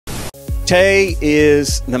Tay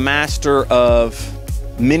is the master of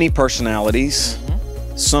many personalities,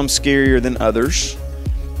 some scarier than others.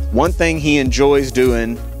 One thing he enjoys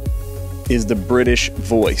doing is the British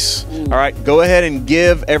voice. All right, go ahead and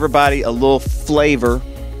give everybody a little flavor,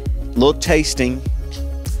 a little tasting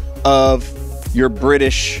of your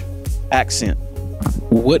British accent.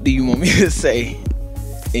 What do you want me to say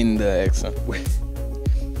in the accent?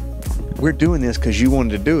 We're doing this because you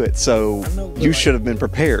wanted to do it, so know, you should have been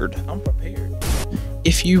prepared. I'm prepared.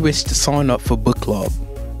 If you wish to sign up for book club,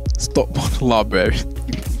 stop by the library.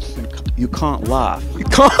 You can't laugh. You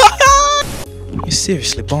can't. You're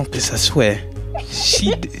seriously bonkers, I swear.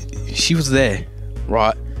 She was there,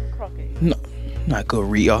 right? No, not good,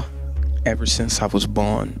 Rita. Ever since I was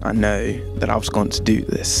born, I know that I was going to do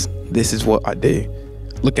this. This is what I do.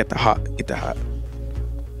 Look at the hat. Get the hat.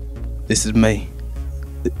 This is me.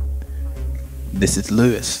 This is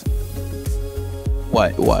Lewis.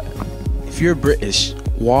 What? If you're British,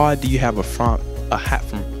 why do you have a hat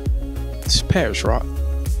from Paris, right?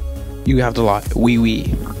 You have to like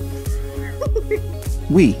oui.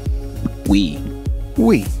 Oui.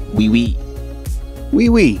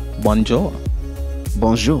 Bonjour.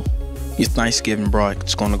 Bonjour. It's Thanksgiving, bro.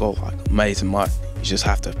 It's gonna go like amazing, mate. You just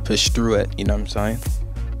have to push through it, you know what I'm saying?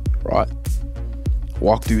 Right?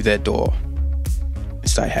 Walk through that door and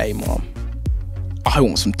say, hey, Mom, I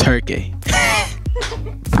want some turkey.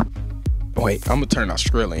 Wait, I'm gonna turn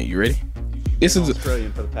Australian. You ready? This is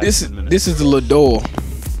the little door.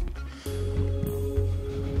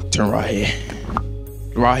 Turn right here.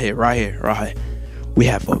 Right here. We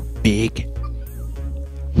have a big,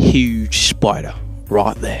 huge spider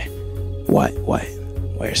right there. Wait,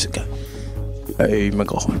 where's it go? Oh my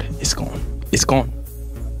God, it's gone.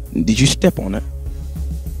 Did you step on it?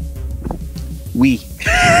 Oui.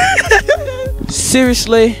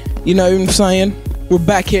 Seriously, you know what I'm saying? We're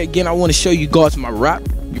back here again. I want to show you guys my rap.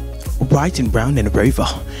 White and brown in a rover.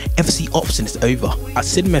 FC option is over. I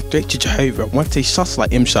send my straight to Jehovah. Want to take shots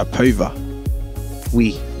like M. Sharpova.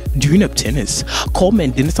 Oui. Doing up tennis. Call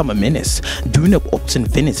man Dennis, I'm a menace. Doing up ops in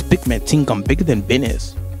Venice. Big man think I'm bigger than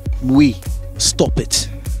Venice. Oui. Stop it.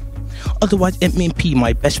 Otherwise, MMP,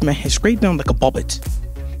 my best man, has straight down like a bobbit.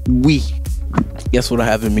 Oui. Guess what I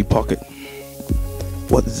have in me pocket?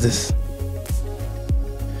 What is this?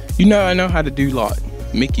 You know, I know how to do like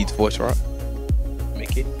Mickey's voice, right?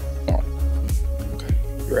 Mickey? Oh. Okay.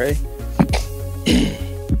 You ready?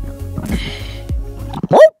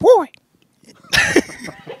 Oh boy!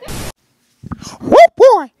 Oh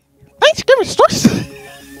boy! Thanksgiving starts.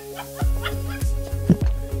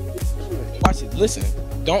 Watch it. Listen.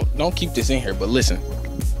 Don't keep this in here, but listen.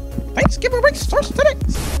 Thanksgiving break starts today.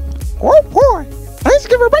 Oh boy!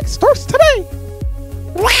 Thanksgiving break starts today.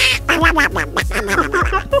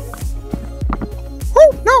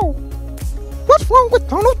 Oh no! What's wrong with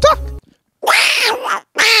Donald Duck?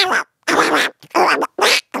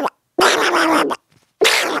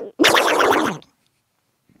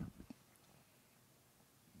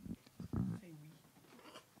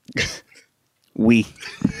 Oui.